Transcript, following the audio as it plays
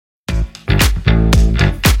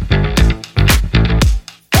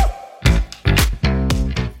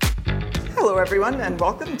everyone, and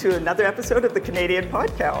welcome to another episode of the Canadian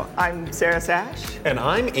Podcast. I'm Sarah Sash. And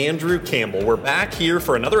I'm Andrew Campbell. We're back here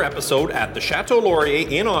for another episode at the Chateau Laurier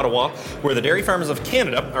in Ottawa, where the Dairy Farmers of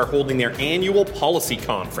Canada are holding their annual policy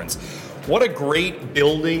conference. What a great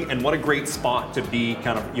building and what a great spot to be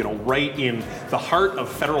right in the heart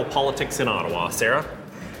of federal politics in Ottawa. Sarah?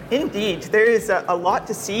 Indeed. There is a lot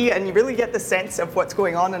to see, and you really get the sense of what's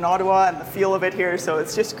going on in Ottawa and the feel of it here, so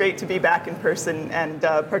it's just great to be back in person and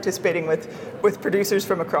participating with producers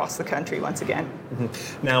from across the country once again.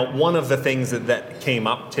 Mm-hmm. Now, one of the things that came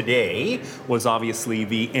up today was obviously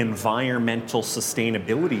the environmental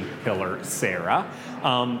sustainability pillar, Sarah.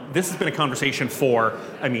 This has been a conversation for,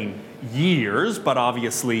 years, but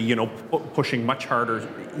obviously, pushing much harder,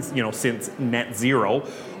 since net zero.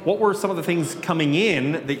 What were some of the things coming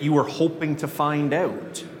in that you were hoping to find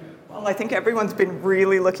out? Well, I think everyone's been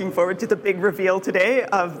really looking forward to the big reveal today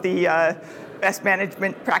of the Best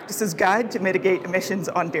Management Practices Guide to Mitigate Emissions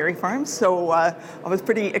on Dairy Farms. So I was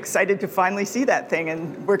pretty excited to finally see that thing,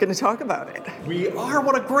 and we're going to talk about it. We are.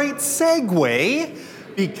 What a great segue,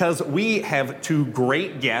 because we have two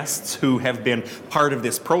great guests who have been part of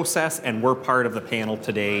this process, and we're part of the panel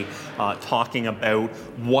today talking about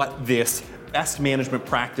what this Best Management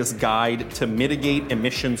Practice Guide to Mitigate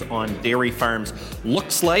Emissions on Dairy Farms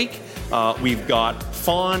looks like. We've got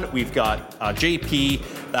Fawn, we've got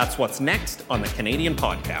JP. That's what's next on the Canadian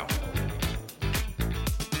Podcast.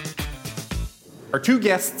 Our two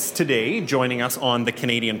guests today joining us on the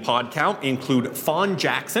Canadian Podcast include Fawn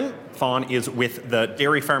Jackson. Fawn is with the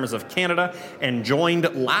Dairy Farmers of Canada and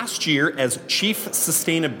joined last year as Chief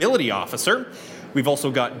Sustainability Officer. We've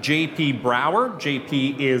also got JP Brower.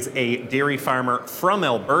 JP is a dairy farmer from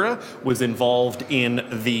Alberta, was involved in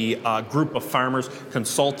the group of farmers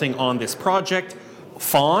consulting on this project.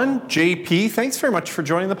 Fawn, JP, thanks very much for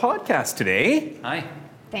joining the podcast today. Hi.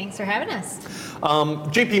 Thanks for having us.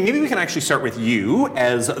 JP, maybe we can actually start with you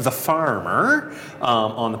as the farmer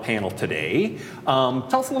on the panel today.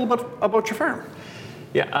 Tell us a little bit about your farm.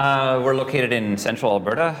 Yeah, we're located in central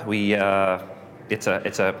Alberta. It's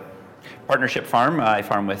a partnership farm. I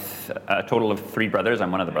farm with a total of 3 brothers.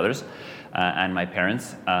 I'm one of the brothers, and my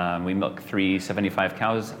parents. We milk 375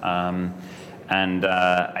 cows, and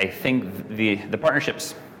I think the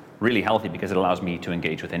partnership's really healthy because it allows me to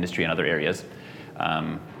engage with industry in other areas,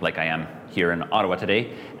 like I am here in Ottawa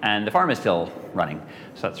today, and the farm is still running,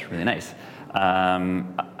 so that's really nice.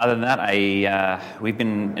 Other than that, we've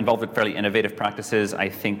been involved with fairly innovative practices, I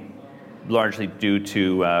think largely due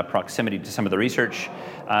to proximity to some of the research,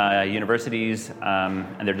 universities,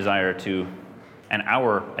 and their desire to, and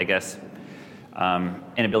our, I guess,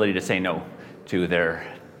 inability to say no to their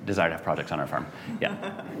desire to have projects on our farm.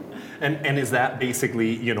 Yeah. And is that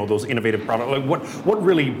basically, those innovative products? Like what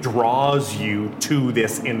really draws you to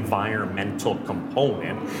this environmental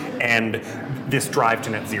component and this drive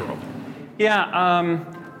to net zero? Yeah.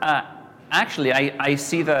 Actually, I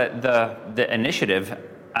see the initiative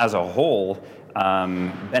as a whole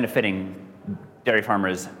benefiting dairy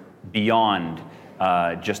farmers beyond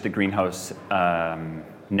just the greenhouse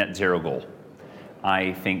net zero goal.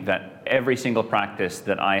 I think that every single practice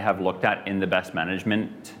that I have looked at in the best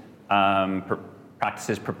management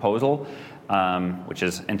practices proposal, which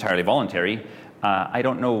is entirely voluntary, I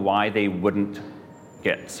don't know why they wouldn't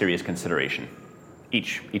get serious consideration.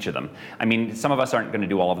 Each of them. Some of us aren't going to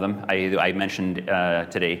do all of them. I mentioned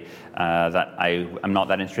today that I'm not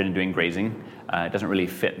that interested in doing grazing. It doesn't really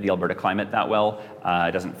fit the Alberta climate that well.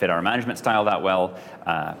 It doesn't fit our management style that well.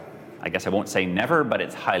 I guess I won't say never, but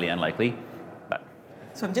it's highly unlikely.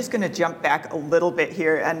 So I'm just going to jump back a little bit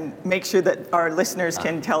here and make sure that our listeners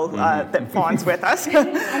can tell that Fawn's with us.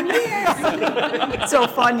 So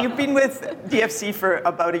Fawn, you've been with DFC for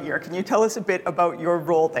about a year. Can you tell us a bit about your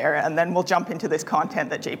role there? And then we'll jump into this content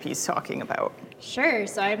that JP's talking about. Sure.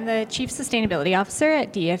 So I'm the Chief Sustainability Officer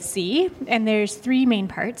at DFC, and there's 3 main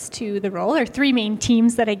parts to the role, or 3 main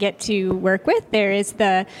teams that I get to work with. There is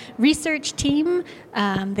the research team,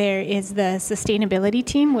 there is the sustainability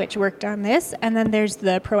team, which worked on this, and then there's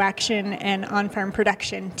the ProAction and on-farm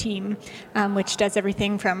production team, which does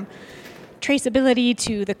everything from traceability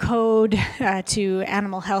to the code to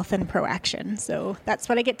animal health and ProAction. So that's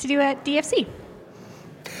what I get to do at DFC.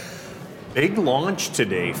 Big launch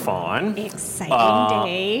today, Fawn. Exciting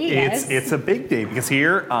day. Yes. It's a big day because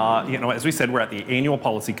here, as we said, we're at the annual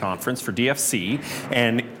policy conference for DFC,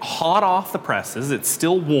 and hot off the presses, it's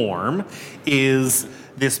still warm, is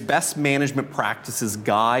this Best Management Practices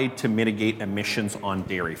Guide to Mitigate Emissions on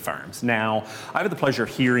Dairy Farms. Now, I've had the pleasure of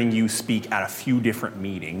hearing you speak at a few different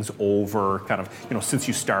meetings over kind of, since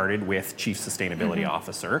you started with Chief Sustainability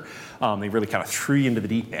Officer. They really kind of threw you into the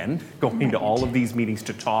deep end, going to all of these meetings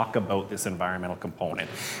to talk about this environmental component.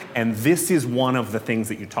 And this is one of the things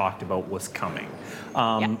that you talked about was coming.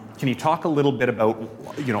 Can you talk a little bit about,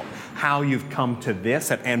 how you've come to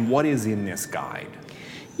this and what is in this guide?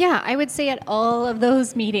 Yeah, I would say at all of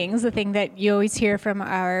those meetings, the thing that you always hear from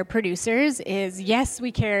our producers is, yes,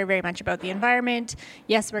 we care very much about the environment.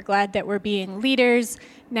 Yes, we're glad that we're being leaders.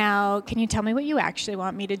 Now, can you tell me what you actually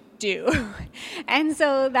want me to do? And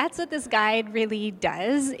so that's what this guide really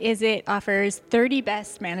does, is it offers 30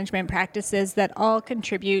 best management practices that all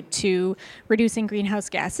contribute to reducing greenhouse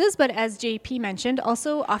gases, but as JP mentioned,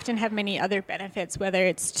 also often have many other benefits, whether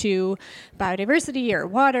it's to biodiversity or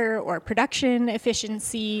water or production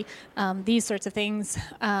efficiency, these sorts of things.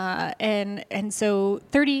 And so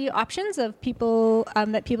 30 options of people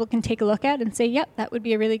that people can take a look at and say, yep, that would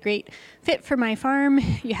be a really great fit for my farm.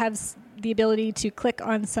 You have the ability to click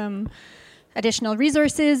on some additional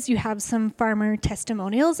resources. You have some farmer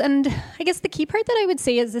testimonials. And I guess the key part that I would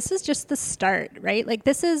say is this is just the start, right? Like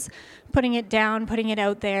this is putting it down, putting it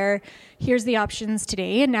out there. Here's the options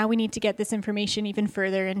today. And now we need to get this information even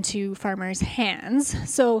further into farmers' hands.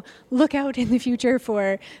 So look out in the future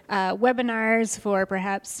for webinars, for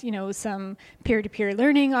perhaps, some peer-to-peer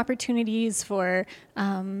learning opportunities, for,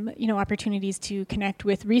 opportunities to connect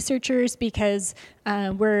with researchers, because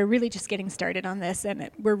we're really just getting started on this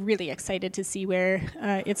and we're really excited to see where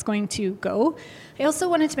it's going to go. I also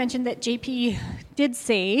wanted to mention that JP did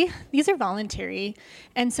say these are voluntary.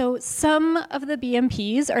 And so some of the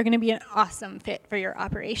BMPs are going to be an awesome fit for your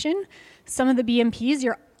operation. Some of the BMPs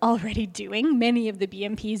you're already doing. Many of the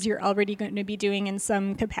BMPs you're already going to be doing in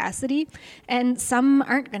some capacity, and some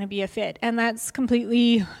aren't going to be a fit, and that's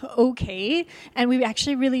completely okay. And we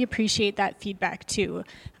actually really appreciate that feedback too,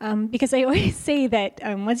 because I always say that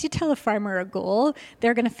once you tell a farmer a goal,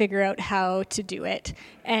 they're going to figure out how to do it.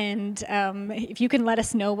 And if you can let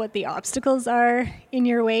us know what the obstacles are in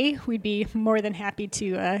your way, we'd be more than happy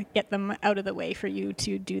to get them out of the way for you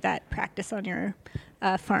to do that practice on your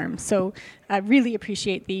farm. So I really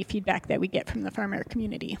appreciate the feedback that we get from the farmer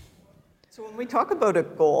community. So when we talk about a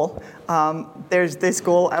goal, there's this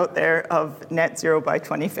goal out there of net zero by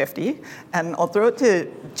 2050. And I'll throw it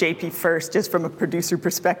to JP first, just from a producer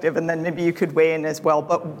perspective, and then maybe you could weigh in as well.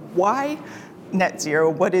 But why net zero?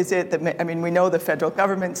 What is it that, we know the federal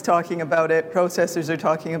government's talking about it, processors are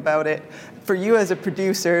talking about it. For you as a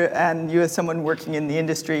producer and you as someone working in the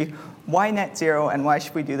industry, why net zero and why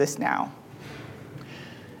should we do this now?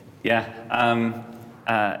 Yeah,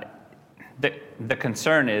 the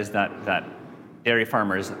concern is that dairy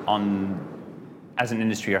farmers as an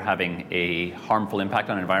industry are having a harmful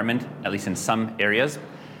impact on the environment, at least in some areas,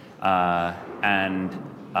 and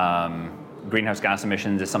greenhouse gas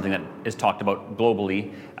emissions is something that is talked about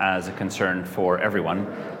globally as a concern for everyone,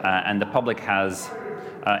 and the public has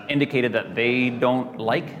indicated that they don't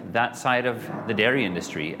like that side of the dairy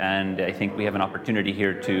industry, and I think we have an opportunity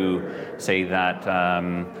here to say that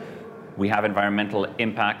we have environmental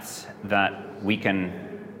impacts that we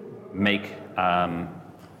can make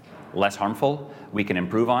less harmful, we can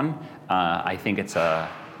improve on. I think it's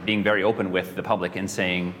being very open with the public and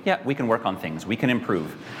saying, yeah, we can work on things, we can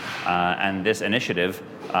improve. And this initiative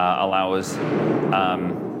allows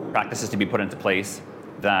practices to be put into place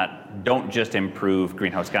that don't just improve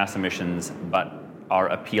greenhouse gas emissions, but are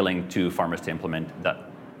appealing to farmers to implement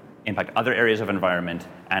that impact other areas of environment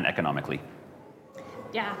and economically.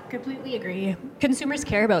 Yeah, completely agree. Consumers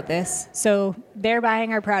care about this, so they're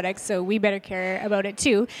buying our products, so we better care about it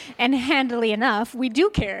too. And handily enough, we do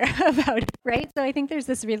care about it, right? So I think there's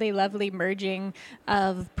this really lovely merging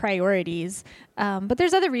of priorities. But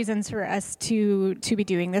there's other reasons for us to be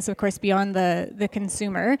doing this, of course, beyond the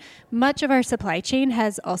consumer. Much of our supply chain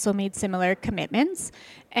has also made similar commitments.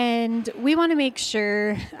 And we want to make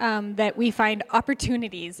sure that we find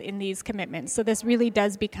opportunities in these commitments. So this really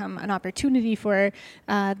does become an opportunity for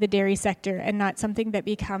the dairy sector and not something that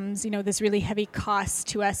becomes, this really heavy cost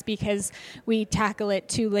to us because we tackle it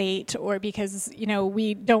too late or because,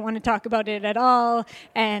 we don't want to talk about it at all.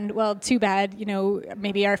 And well, too bad,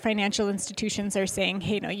 maybe our financial institutions are saying,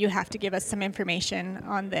 hey, no, you have to give us some information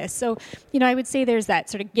on this. So, I would say there's that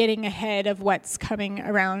sort of getting ahead of what's coming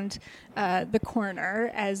around the corner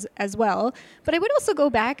as well. But I would also go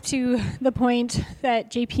back to the point that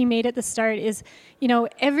JP made at the start is,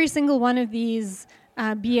 every single one of these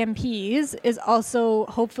BMPs is also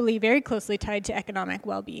hopefully very closely tied to economic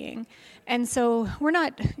well-being. And so we're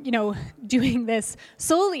not, doing this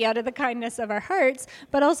solely out of the kindness of our hearts,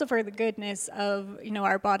 but also for the goodness of,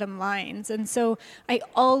 our bottom lines. And so I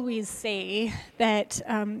always say that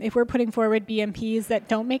if we're putting forward BMPs that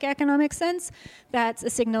don't make economic sense, that's a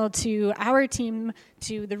signal to our team,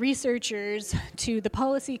 to the researchers, to the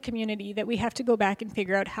policy community that we have to go back and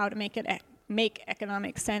figure out how to make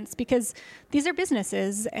economic sense, because these are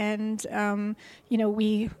businesses, and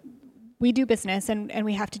we do business, and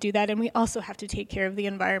we have to do that, and we also have to take care of the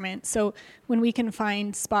environment. So when we can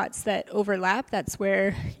find spots that overlap, that's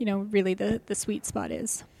where really the sweet spot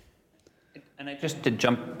is. And just to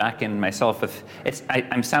jump back in myself,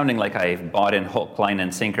 I'm sounding like I've bought in hook, line,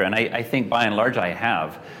 and sinker, and I think by and large I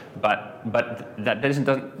have, but that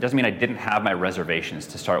doesn't mean I didn't have my reservations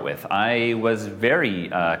to start with. I was very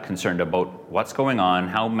concerned about what's going on,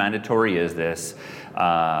 how mandatory is this,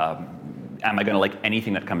 am I going to like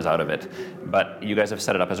anything that comes out of it? But you guys have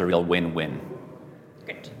set it up as a real win-win.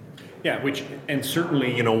 Great. Yeah, and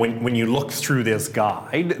certainly, when you look through this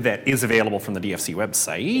guide that is available from the DFC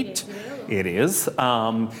website, it is.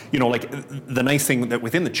 The nice thing that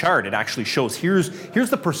within the chart, it actually shows here's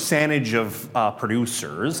the percentage of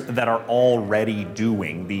producers that are already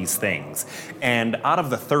doing these things. And out of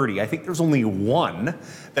the 30, I think there's only one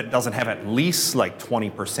that doesn't have at least like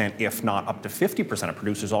 20%, if not up to 50% of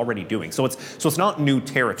producers already doing. So it's not new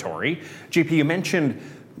territory. JP, you mentioned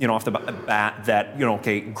off the bat that,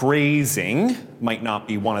 grazing might not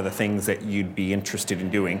be one of the things that you'd be interested in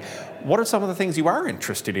doing. What are some of the things you are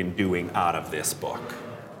interested in doing out of this book?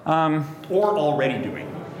 Or already doing?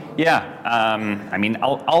 Yeah,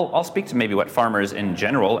 I'll speak to maybe what farmers in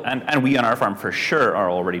general, and we on our farm for sure are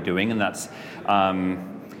already doing, and that's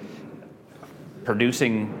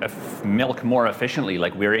producing milk more efficiently.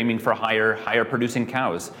 Like, we're aiming for higher producing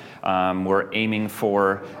cows. We're aiming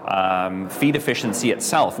for feed efficiency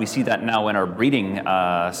itself. We see that now in our breeding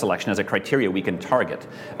selection as a criteria we can target.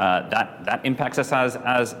 That impacts us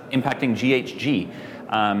as impacting GHG.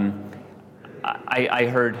 I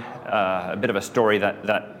heard a bit of a story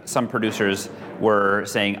that some producers were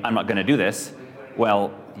saying, I'm not going to do this.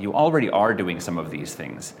 Well, you already are doing some of these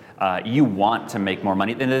things. You want to make more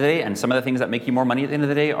money at the end of the day, and some of the things that make you more money at the end of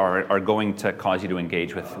the day are going to cause you to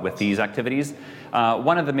engage with these activities.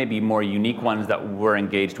 One of the maybe more unique ones that we're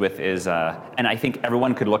engaged with is, and I think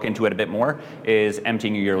everyone could look into it a bit more, is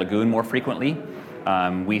emptying your lagoon more frequently.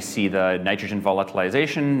 We see the nitrogen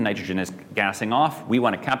volatilization, nitrogen is gassing off. We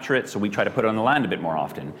want to capture it, so we try to put it on the land a bit more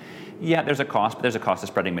often. Yeah, there's a cost, but there's a cost of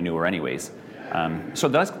spreading manure anyways. So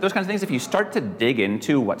those kinds of things, if you start to dig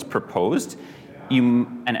into what's proposed,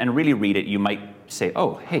 and really read it, you might say,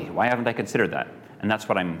 oh, hey, why haven't I considered that? And that's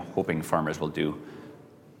what I'm hoping farmers will do.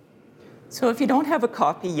 So if you don't have a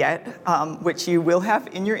copy yet, which you will have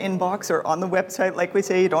in your inbox or on the website, like we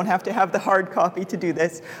say, you don't have to have the hard copy to do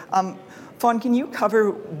this. Fawn, can you cover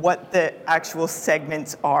what the actual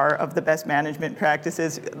segments are of the best management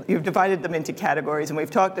practices? You've divided them into categories, and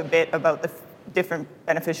we've talked a bit about the different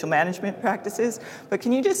beneficial management practices, but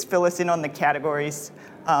can you just fill us in on the categories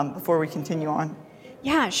before we continue on?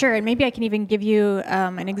 Yeah, sure. And maybe I can even give you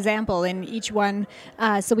an example in each one.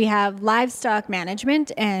 So we have livestock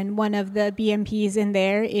management, and one of the BMPs in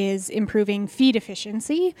there is improving feed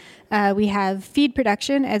efficiency. We have feed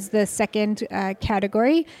production as the second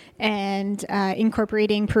category, and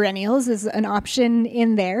incorporating perennials is an option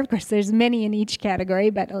in there. Of course, there's many in each category,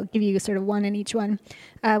 but I'll give you sort of one in each one.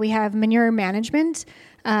 We have manure management,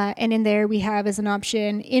 and in there we have as an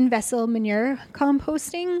option in-vessel manure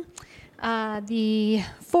composting. The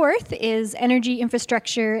fourth is energy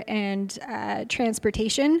infrastructure and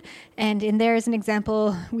transportation. And in there, as an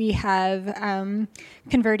example, we have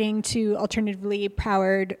converting to alternatively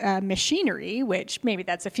powered machinery, which maybe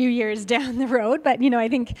that's a few years down the road, but I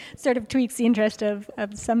think sort of tweaks the interest of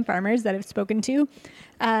some farmers that I've spoken to.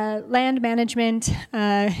 Land management,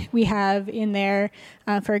 we have in there,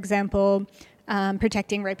 for example,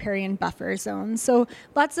 protecting riparian buffer zones. So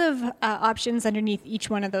lots of options underneath each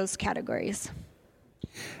one of those categories.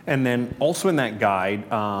 And then also in that guide,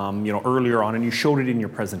 earlier on, and you showed it in your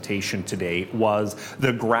presentation today, was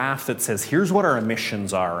the graph that says, here's what our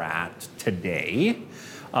emissions are at today.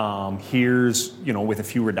 Here's, with a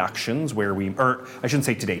few reductions where or I shouldn't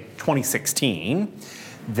say today, 2016.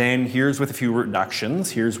 Then here's with a few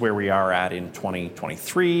reductions. Here's where we are at in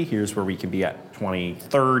 2023. Here's where we can be at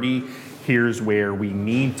 2030. Here's where we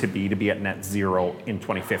need to be at net zero in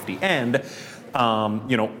 2050. And,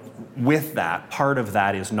 with that, part of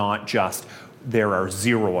that is not just there are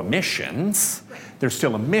zero emissions. there's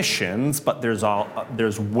still emissions, but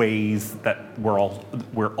there's ways that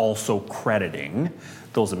we're also crediting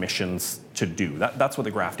those emissions to do. That's what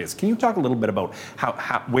the graph is. Can you talk a little bit about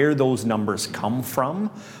where those numbers come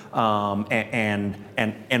from, and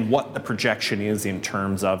what the projection is in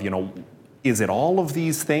terms of, is it all of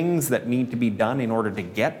these things that need to be done in order to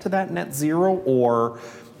get to that net zero, or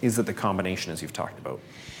is it the combination as you've talked about?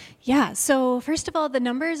 Yeah, so first of all, the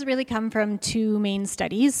numbers really come from two main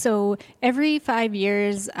studies. So every 5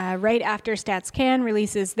 years, right after StatsCan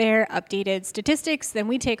releases their updated statistics, then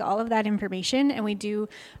we take all of that information and we do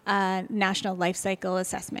a national life cycle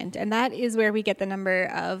assessment. And that is where we get the number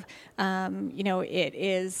of, it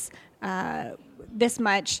is this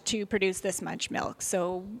much to produce this much milk.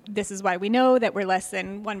 So this is why we know that we're less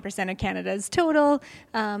than 1% of Canada's total,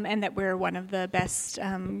 and that we're one of the best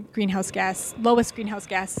lowest greenhouse gas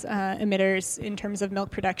emitters in terms of milk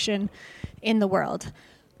production in the world.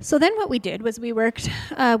 So then what we did was we worked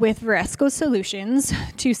with Varesco Solutions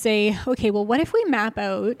to say, okay, well, what if we map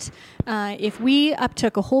out, if we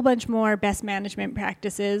uptook a whole bunch more best management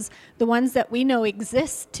practices, the ones that we know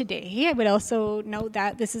exist today. I would also note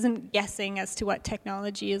that this isn't guessing as to what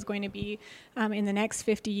technology is going to be in the next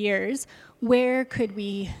 50 years. Where could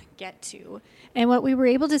we get to? And what we were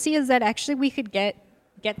able to see is that actually we could get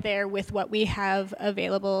there with what we have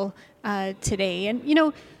available today. And,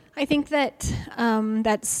 I think that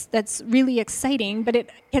that's really exciting, but it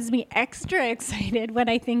gets me extra excited when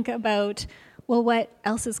I think about, well, what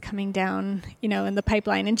else is coming down, in the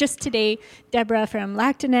pipeline. And just today, Deborah from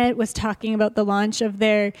Lactanet was talking about the launch of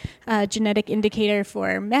their genetic indicator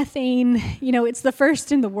for methane. It's the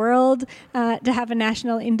first in the world to have a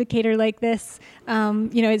national indicator like this.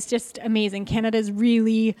 It's just amazing. Canada's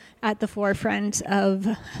really at the forefront of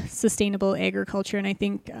sustainable agriculture, and I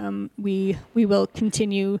think we will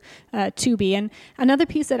continue to be. And another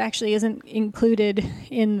piece that actually isn't included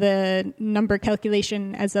in the number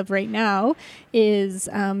calculation as of right now is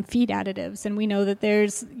feed additives. And we know that they're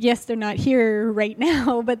not here right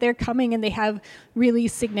now, but they're coming and they have really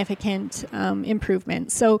significant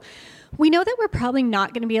improvements. So we know that we're probably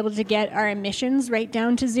not going to be able to get our emissions right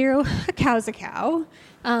down to zero. A cow's a cow.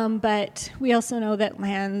 But we also know that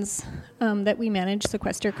lands that we manage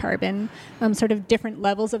sequester carbon, sort of different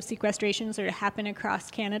levels of sequestration sort of happen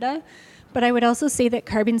across Canada. But I would also say that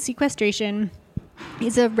carbon sequestration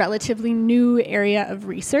is a relatively new area of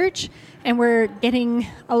research, and we're getting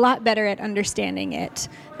a lot better at understanding it.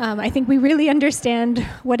 I think we really understand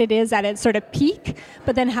what it is at its sort of peak,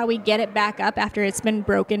 but then how we get it back up after it's been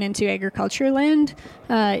broken into agriculture land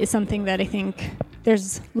is something that I think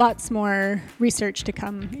there's lots more research to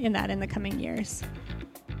come in the coming years.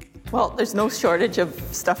 Well, there's no shortage of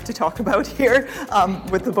stuff to talk about here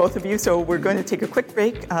with the both of you, so we're going to take a quick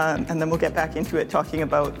break and then we'll get back into it talking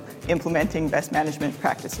about implementing best management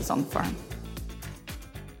practices on the farm.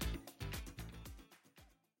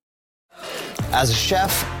 As a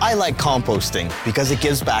chef, I like composting because it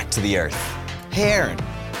gives back to the earth. Hey Aaron,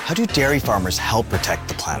 how do dairy farmers help protect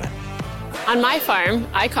the planet? On my farm,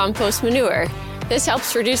 I compost manure. This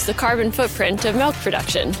helps reduce the carbon footprint of milk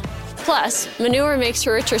production. Plus, manure makes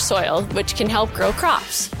for richer soil, which can help grow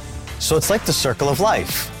crops. So it's like the circle of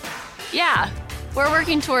life. Yeah, we're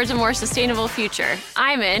working towards a more sustainable future.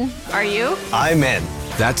 I'm in. Are you? I'm in.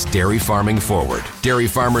 That's Dairy Farming Forward. Dairy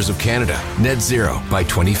Farmers of Canada. Net zero by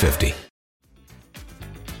 2050.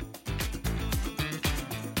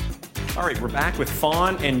 All right, we're back with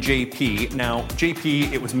Fawn and JP. Now,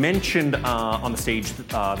 JP, it was mentioned on the stage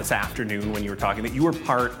this afternoon when you were talking that you were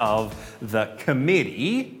part of the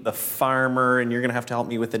committee, the farmer, and you're going to have to help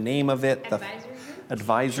me with the name of it.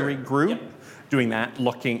 Advisory group. Yep. Doing that,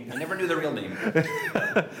 looking. I never knew the real name.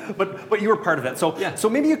 but you were part of that. So yeah. So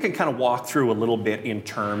maybe you can kind of walk through a little bit in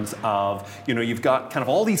terms of, you've got kind of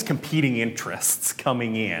all these competing interests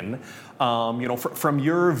coming in. From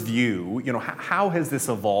your view, how has this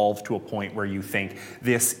evolved to a point where you think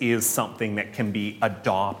this is something that can be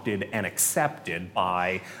adopted and accepted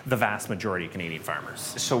by the vast majority of Canadian farmers?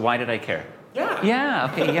 So why did I care? Yeah. Yeah.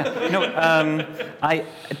 Okay. Yeah. No.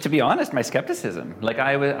 To be honest, my skepticism. Like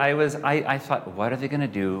I thought, what are they going to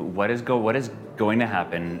do? What is going to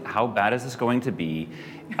happen? How bad is this going to be?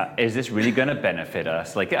 Is this really going to benefit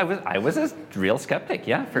us? Like I was a real skeptic.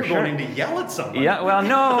 Yeah, for sure. You're going to yell at someone. Yeah. Well,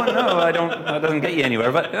 no, I don't. That doesn't get you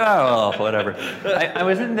anywhere. But whatever. I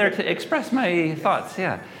was in there to express my thoughts.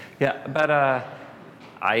 Yeah. Yeah. But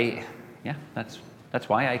that's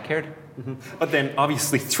why I cared. Mm-hmm. But then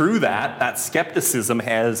obviously through that skepticism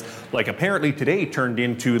has apparently today turned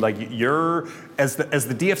into you're, as the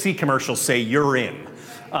DFC commercials say, you're in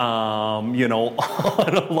on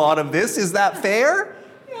a lot of this. Is that fair?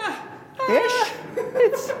 Yeah. Ish?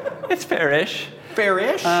 It's fairish.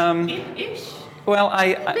 Fairish? Ish. Well,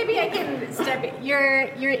 Maybe I can step in. You're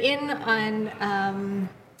in on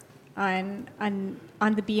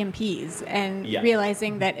the BMPs and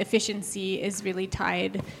realizing that efficiency is really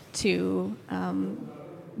tied to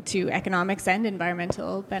economics and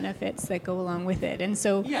environmental benefits that go along with it, and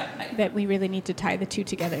so that we really need to tie the two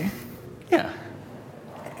together. Yeah.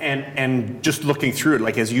 And just looking through it,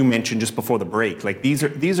 like as you mentioned just before the break, like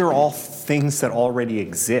these are all things that already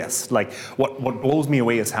exist. Like what blows me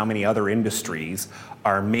away is how many other industries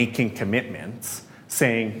are making commitments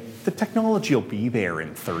saying the technology will be there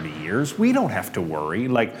in 30 years. We don't have to worry.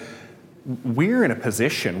 Like we're in a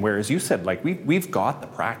position where, as you said, like we've got the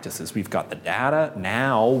practices, we've got the data.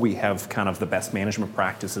 Now we have kind of the best management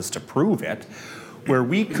practices to prove it, where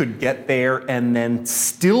we could get there and then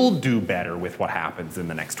still do better with what happens in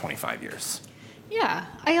the next 25 years. Yeah,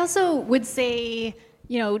 I also would say,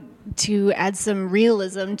 to add some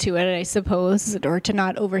realism to it, I suppose, or to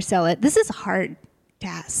not oversell it, this is a hard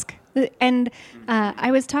task. And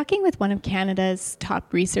I was talking with one of Canada's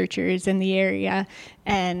top researchers in the area,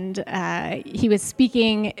 and he was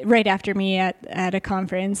speaking right after me at a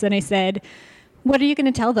conference, and I said, what are you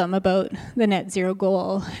going to tell them about the net zero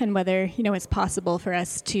goal and whether, it's possible for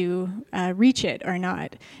us to reach it or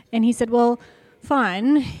not? And he said, well,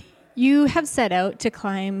 Fawn, you have set out to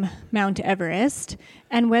climb Mount Everest,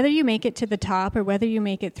 and whether you make it to the top or whether you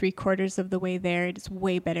make it 3/4 of the way there, it is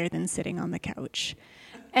way better than sitting on the couch.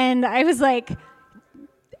 And I was like,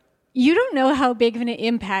 you don't know how big of an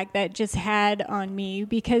impact that just had on me,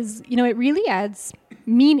 because, it really adds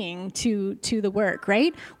meaning to the work,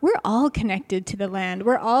 right? We're all connected to the land.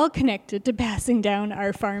 We're all connected to passing down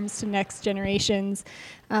our farms to next generations.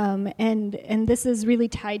 And this is really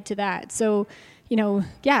tied to that. So,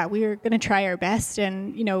 we're going to try our best.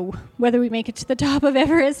 And, whether we make it to the top of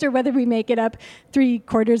Everest or whether we make it up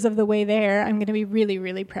 3/4 of the way there, I'm going to be really,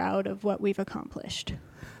 really proud of what we've accomplished.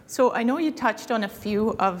 So I know you touched on a few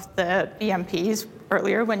of the BMPs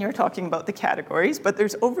earlier when you were talking about the categories, but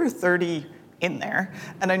there's over 30 in there.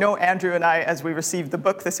 And I know Andrew and I, as we received the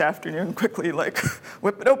book this afternoon, quickly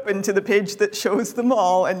whip it open to the page that shows them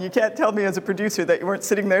all. And you can't tell me as a producer that you weren't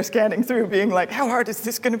sitting there scanning through being like, how hard is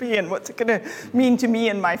this going to be? And what's it going to mean to me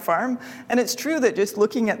and my farm? And it's true that just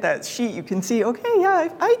looking at that sheet, you can see, okay,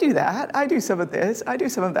 yeah, I do that. I do some of this. I do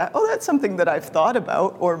some of that. Oh, that's something that I've thought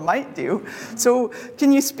about or might do. So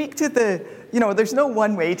can you speak to there's no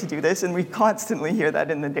one way to do this, and we constantly hear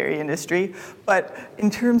that in the dairy industry. But in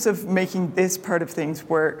terms of making this part of things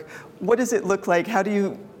work, what does it look like? How do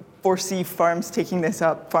you foresee farms taking this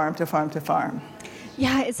up farm to farm to farm?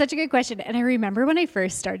 Yeah, it's such a good question. And I remember when I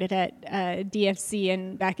first started at DFC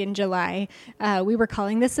and back in July, we were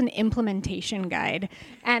calling this an implementation guide.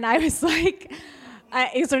 And I was like,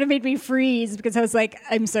 it sort of made me freeze, because I was like,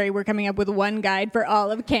 I'm sorry, we're coming up with one guide for all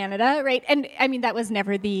of Canada, right? And I mean, that was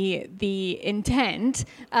never the intent.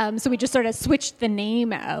 So we just sort of switched the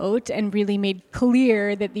name out and really made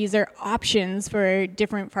clear that these are options for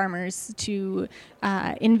different farmers to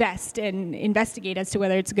invest and investigate as to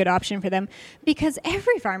whether it's a good option for them, because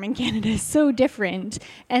every farm in Canada is so different.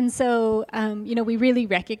 And so, we really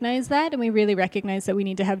recognize that, and we really recognize that we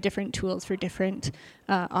need to have different tools for different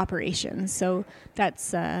operations. So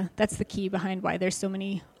that's the key behind why there's so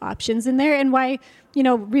many options in there, and why,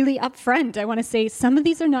 really upfront, I want to say some of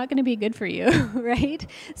these are not going to be good for you, right?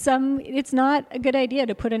 It's not a good idea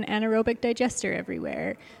to put an anaerobic digester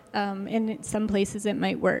everywhere. And in some places it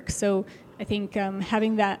might work. So I think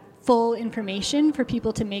having that full information for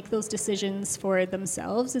people to make those decisions for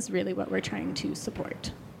themselves is really what we're trying to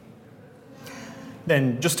support.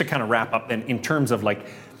 Then just to kind of wrap up then, in terms of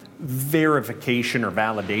verification or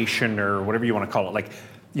validation or whatever you want to call it,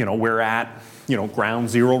 we're at, ground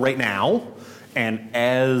zero right now. And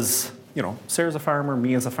as, Sarah's a farmer,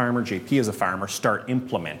 me as a farmer, JP as a farmer, start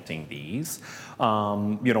implementing these,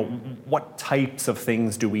 what types of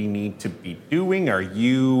things do we need to be doing? Are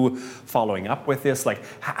you following up with this?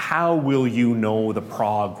 How will you know the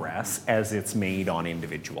progress as it's made on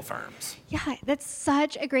individual farms? Yeah, that's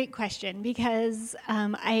such a great question, because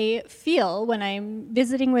I feel when I'm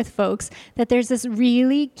visiting with folks that there's this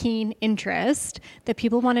really keen interest that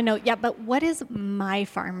people want to know, yeah, but what is my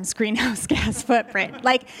farm's greenhouse gas footprint?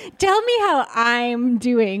 Tell me how I'm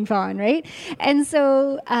doing, Fawn, right? And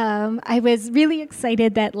so I was really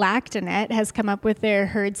excited that Lactanet has come up with their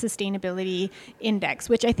herd sustainability index,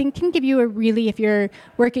 which I think can give you if you're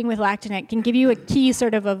working with Lactanet, can give you a key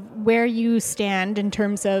sort of where you stand in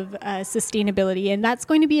terms of sustainability. And that's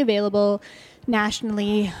going to be available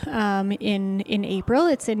nationally in April.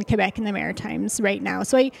 It's in Quebec and the Maritimes right now.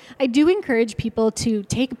 So I do encourage people to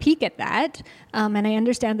take a peek at that. And I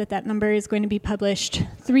understand that number is going to be published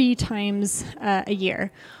 3 times a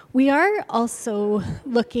year. We are also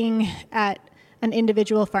looking at an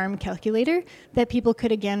individual farm calculator that people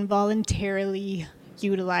could, again, voluntarily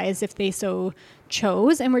utilize if they so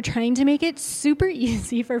chose. And we're trying to make it super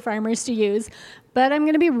easy for farmers to use. But I'm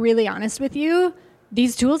going to be really honest with you.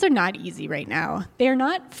 These tools are not easy right now. They're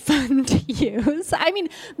not fun to use. I mean,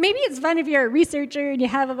 maybe it's fun if you're a researcher and you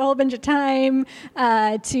have a whole bunch of time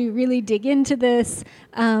to really dig into this.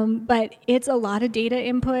 But it's a lot of data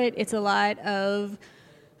input. It's a lot of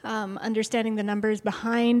understanding the numbers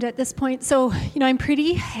behind at this point. So, I'm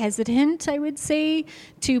pretty hesitant, I would say,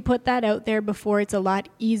 to put that out there before it's a lot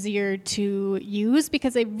easier to use,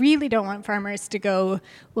 because I really don't want farmers to go,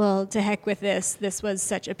 well, to heck with this. This was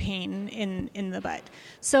such a pain in the butt.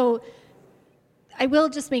 So I will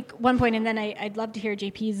just make one point, and then I'd love to hear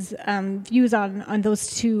JP's views on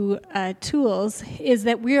those 2 tools, is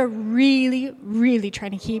that we are really, really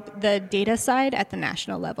trying to keep the data side at the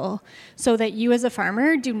national level so that you as a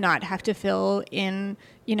farmer do not have to fill in,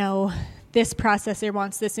 this processor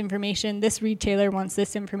wants this information, this retailer wants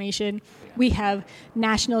this information. We have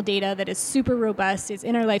national data that is super robust. It's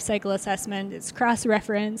in our life cycle assessment. It's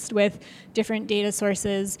cross-referenced with different data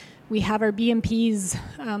sources. We have our BMPs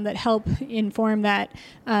that help inform that,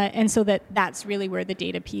 and so that's really where the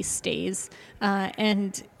data piece stays.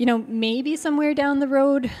 And maybe somewhere down the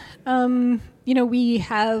road, we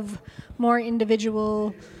have more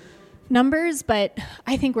individual numbers, but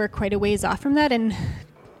I think we're quite a ways off from that. And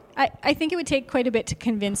I think it would take quite a bit to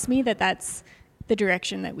convince me that that's the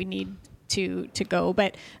direction that we need to go.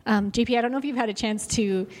 But JP, I don't know if you've had a chance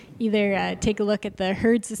to either take a look at the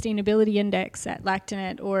Herd Sustainability Index at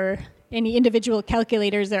Lactanet or any individual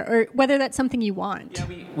calculators, or whether that's something you want.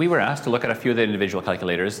 Yeah, we were asked to look at a few of the individual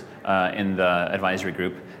calculators in the advisory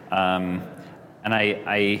group. And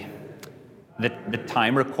the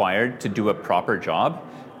time required to do a proper job,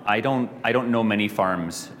 I don't know many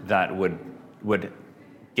farms that would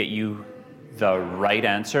get you the right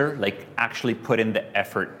answer, like actually put in the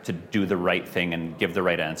effort to do the right thing and give the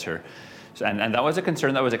right answer. So, and that was a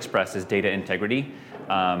concern that was expressed, is data integrity.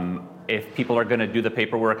 If people are going to do the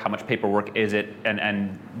paperwork, how much paperwork is it,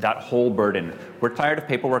 and that whole burden. We're tired of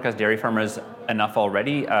paperwork as dairy farmers enough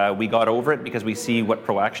already. We got over it because we see what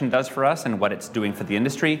ProAction does for us and what it's doing for the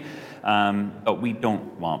industry, but we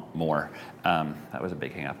don't want more. That was a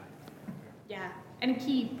big hang-up. Yeah, and a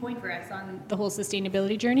key point for us on the whole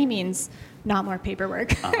sustainability journey means not more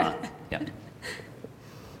paperwork. Yeah.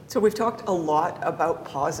 So we've talked a lot about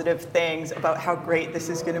positive things, about how great this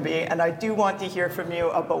is going to be, and I do want to hear from you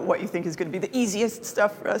about what you think is going to be the easiest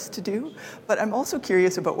stuff for us to do, but I'm also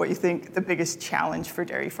curious about what you think the biggest challenge for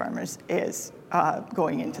dairy farmers is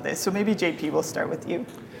going into this. So maybe JP, we'll start with you.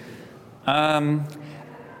 I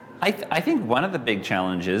think one of the big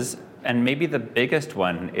challenges, and maybe the biggest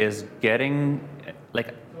one, is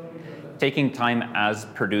taking time as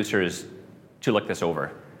producers to look this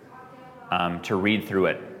over, to read through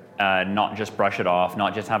it. Not just brush it off,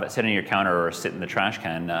 not just have it sit on your counter or sit in the trash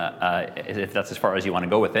can, if that's as far as you want to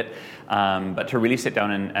go with it, but to really sit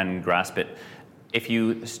down and grasp it. If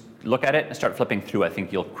you look at it and start flipping through, I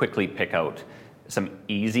think you'll quickly pick out some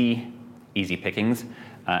easy pickings,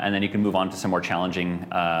 and then you can move on to some more challenging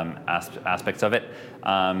aspects of it.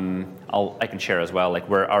 I can share as well, like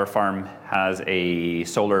where our farm has a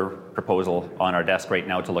solar proposal on our desk right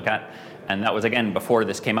now to look at, and that was, again, before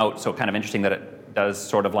this came out, so kind of interesting that it does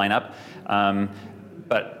sort of line up,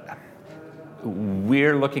 but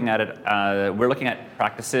we're looking at it. We're looking at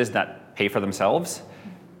practices that pay for themselves,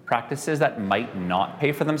 practices that might not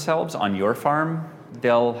pay for themselves on your farm.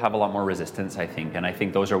 They'll have a lot more resistance, I think, and I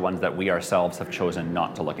think those are ones that we ourselves have chosen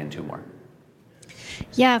not to look into more.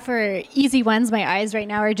 Yeah, for easy ones, my eyes right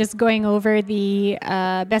now are just going over the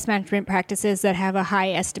best management practices that have a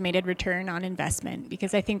high estimated return on investment,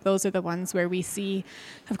 because I think those are the ones where we see,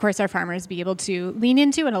 of course, our farmers be able to lean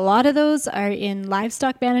into, and a lot of those are in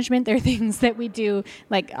livestock management. They're things that we do,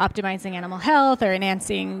 like optimizing animal health or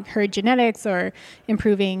enhancing herd genetics or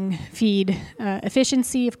improving feed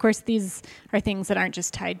efficiency. Of course, these are things that aren't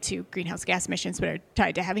just tied to greenhouse gas emissions, but are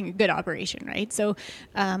tied to having a good operation, right? So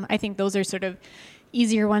I think those are sort of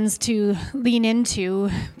easier ones to lean into,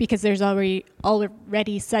 because there's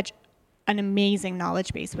already such an amazing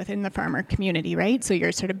knowledge base within the farmer community, right? So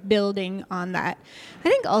you're sort of building on that. I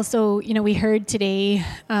think also, we heard today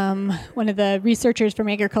one of the researchers from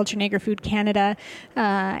Agriculture and Agri-Food Canada,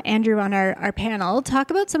 Andrew, on our panel,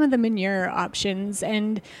 talk about some of the manure options.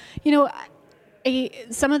 And,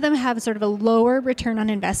 some of them have sort of a lower return on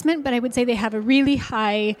investment, but I would say they have a really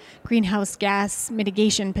high greenhouse gas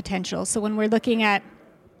mitigation potential. So when we're looking at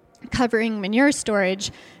covering manure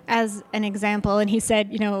storage as an example, and he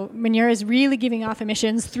said, manure is really giving off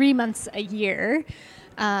emissions 3 months a year.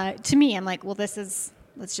 To me, I'm like, well, let's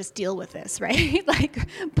just deal with this, right? Like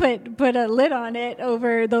put a lid on it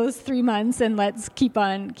over those 3 months and let's keep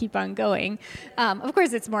on going. Of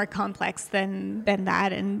course, it's more complex than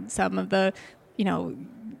that, and some of the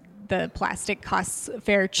plastic costs a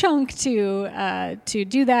fair chunk to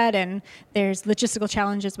do that, and there's logistical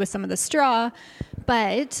challenges with some of the straw.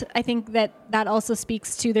 But I think that also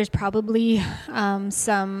speaks to there's probably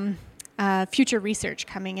some future research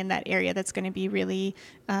coming in that area that's going to be really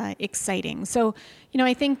exciting. So,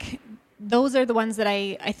 I think those are the ones that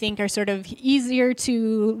I think are sort of easier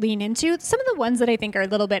to lean into. Some of the ones that I think are a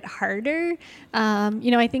little bit harder,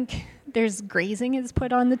 I think there's grazing is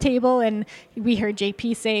put on the table, and we heard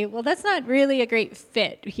JP say, well, that's not really a great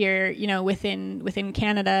fit here, within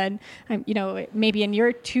Canada, and maybe in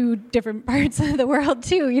your two different parts of the world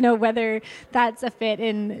too, whether that's a fit.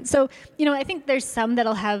 And so, I think there's some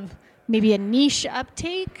that'll have maybe a niche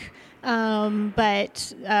uptake,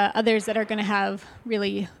 but others that are going to have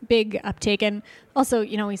really big uptake. And also,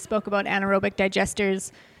 we spoke about anaerobic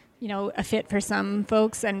digesters, a fit for some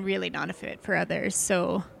folks and really not a fit for others.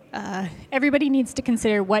 So everybody needs to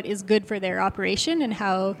consider what is good for their operation and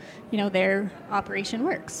how, their operation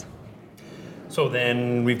works. So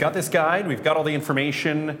then we've got this guide, we've got all the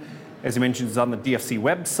information. As you mentioned, it's on the DFC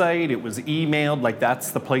website, it was emailed, like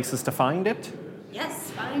that's the places to find it?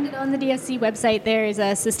 Yes, find it on the DFC website. There is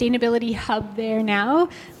a sustainability hub there now,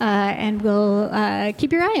 and we'll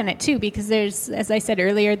keep your eye on it too, because there's, as I said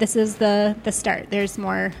earlier, this is the start. There's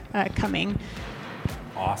more coming.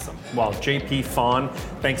 Awesome. Well, JP, Fawn,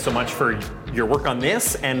 thanks so much for your work on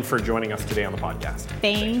this and for joining us today on the podcast.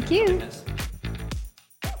 Thank you.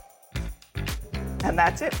 And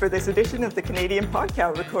that's it for this edition of the Canadian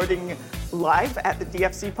Podcast, recording live at the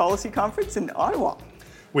DFC Policy Conference in Ottawa.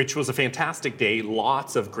 Which was a fantastic day.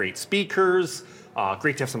 Lots of great speakers.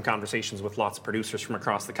 Great to have some conversations with lots of producers from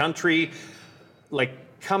across the country. Like,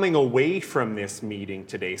 coming away from this meeting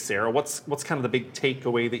today, Sarah, what's kind of the big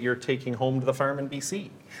takeaway that you're taking home to the farm in BC?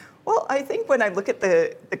 Well, I think when I look at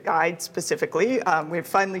the guide specifically, we've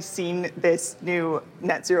finally seen this new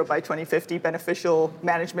Net Zero by 2050 beneficial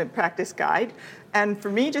management practice guide. And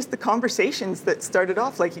for me, just the conversations that started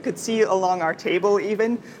off, like you could see along our table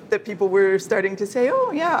even, that people were starting to say,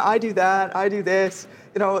 oh yeah, I do that, I do this,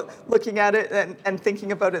 looking at it and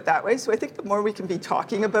thinking about it that way. So I think the more we can be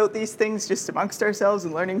talking about these things just amongst ourselves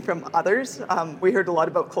and learning from others. We heard a lot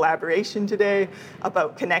about collaboration today,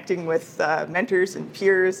 about connecting with mentors and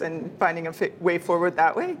peers and finding a way forward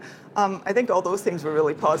that way. I think all those things were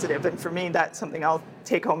really positive, and for me, that's something I'll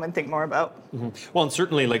take home and think more about. Mm-hmm. Well, and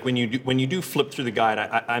certainly, like when you do flip through the guide,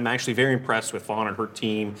 I'm actually very impressed with Fawn and her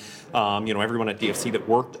team. Everyone at DFC that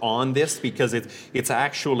worked on this, because it's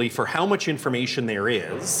actually, for how much information there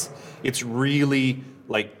is, it's really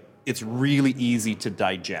easy to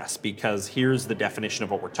digest, because here's the definition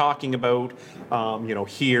of what we're talking about.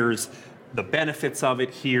 Here's the benefits of it.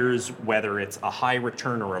 Here's whether it's a high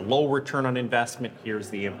return or a low return on investment. Here's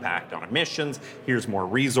the impact on emissions. Here's more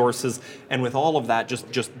resources. And with all of that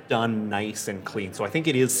just done nice and clean. So I think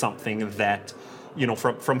it is something that,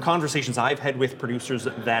 from conversations I've had with producers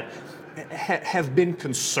that have been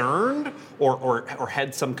concerned or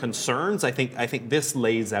had some concerns, I think this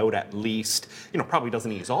lays out at least, probably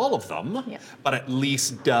doesn't ease all of them, but at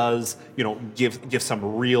least does, give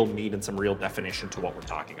some real meat and some real definition to what we're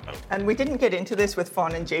talking about. And we didn't get into this with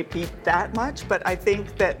Fawn and JP that much, but I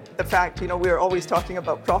think that the fact, we're always talking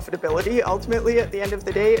about profitability ultimately at the end of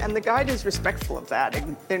the day, and the guide is respectful of that. It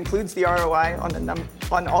includes the ROI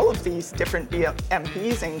on all of these different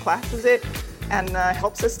MPs and classes it, and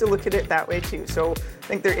helps us to look at it that way too. So I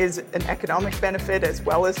think there is an economic benefit as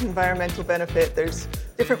well as environmental benefit. There's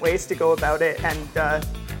different ways to go about it, and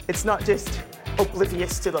it's not just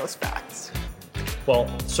oblivious to those facts. Well,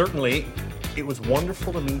 certainly, it was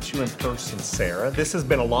wonderful to meet you in person, Sarah. This has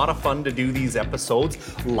been a lot of fun to do these episodes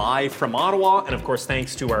live from Ottawa, and of course,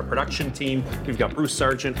 thanks to our production team. We've got Bruce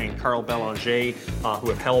Sargent and Carl Belanger who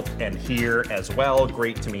have helped and here as well.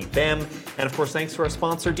 Great to meet them. And of course, thanks to our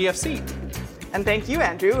sponsor, DFC. And thank you,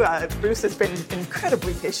 Andrew. Bruce has been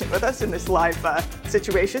incredibly patient with us in this live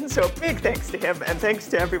situation, so big thanks to him, and thanks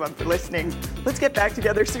to everyone for listening. Let's get back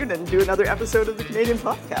together soon and do another episode of the Canadian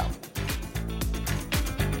Podcast.